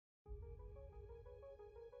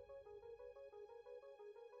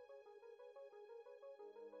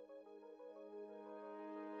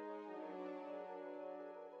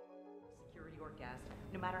your guest,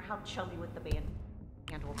 no matter how chummy with the band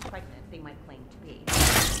and or pregnant they might claim to be.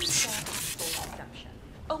 That's full deception.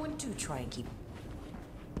 Oh, and do try and keep...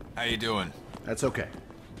 How you doing? That's okay.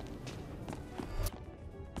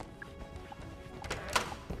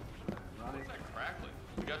 What's that crackling?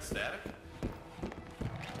 We got static?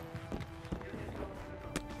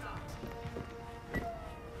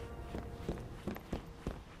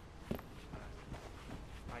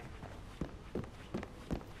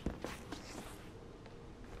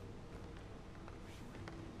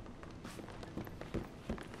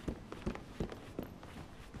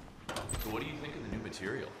 So what do you think of the new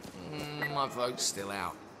material? My vote's still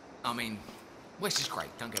out. I mean, Wes is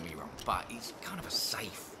great, don't get me wrong, but he's kind of a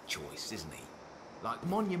safe choice, isn't he? Like,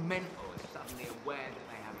 Monumental is suddenly aware that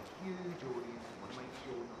they have a huge audience and want to make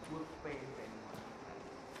sure not to offend anyone.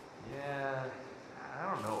 Yeah, I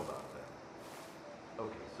don't know about that.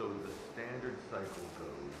 Okay, so the standard cycle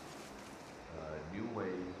goes new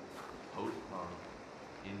wave, post-punk,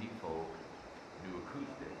 indie folk, new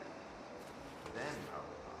acoustic, then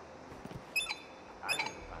power pop. I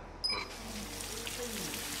think the time is perfect.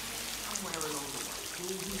 Somewhere along the way,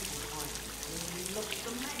 Georgie unlocks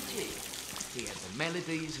the magic. He has the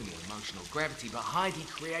melodies and the emotional gravity, but Heidi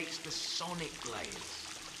creates the sonic layers.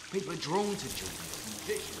 People are drawn to Georgie as a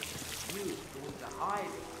musician, you are drawn to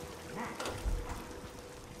Heidi. Natural.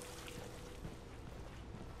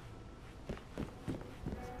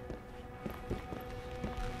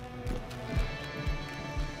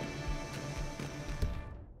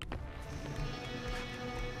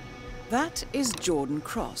 That is Jordan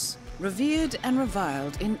Cross, revered and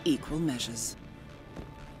reviled in equal measures.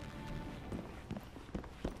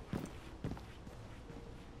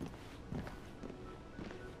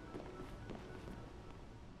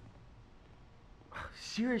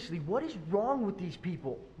 Seriously, what is wrong with these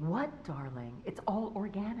people? What, darling? It's all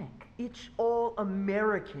organic. It's all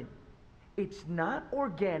American. It's not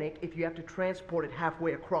organic if you have to transport it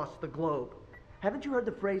halfway across the globe. Haven't you heard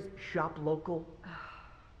the phrase, shop local?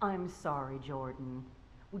 I'm sorry, Jordan.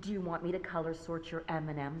 Do you want me to color sort your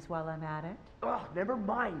M&Ms while I'm at it? Oh, never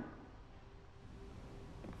mind.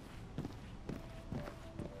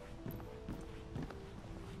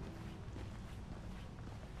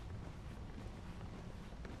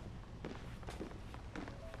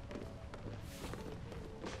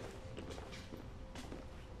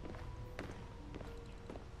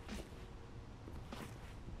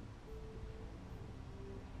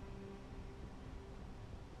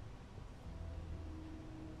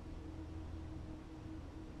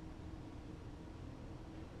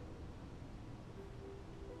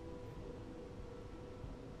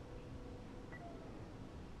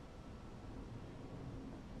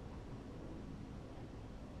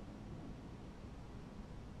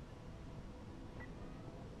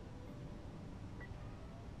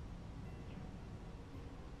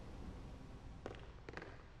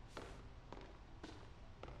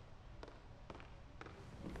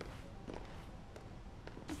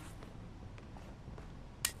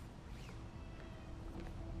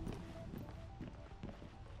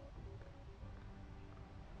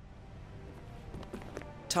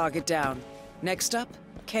 Target down. Next up,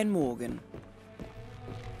 Ken Morgan.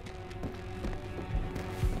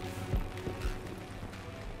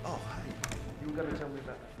 Oh, hi. You were gonna tell me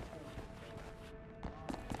about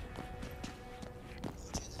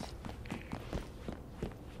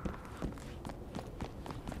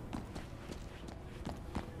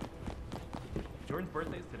Jordan's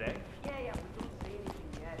birthday's today? Yeah, we don't say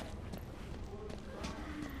anything yet.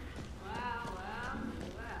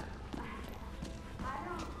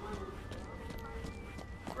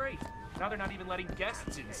 Great. Now they're not even letting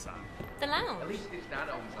guests inside. The lounge. At least it's not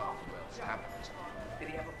always after well established. Did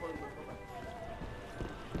he have a phone with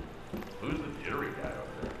Who's the jittery guy up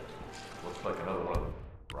there? Looks like another one of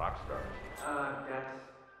the rock stars. That's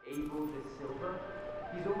Abel De Silva.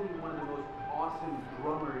 He's only one of the most awesome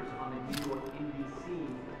drummers on the New York indie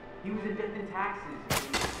scene. He was in Death and Taxes.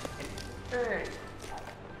 Hey!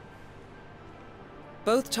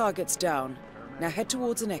 Both targets down. Now head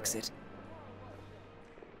towards an exit.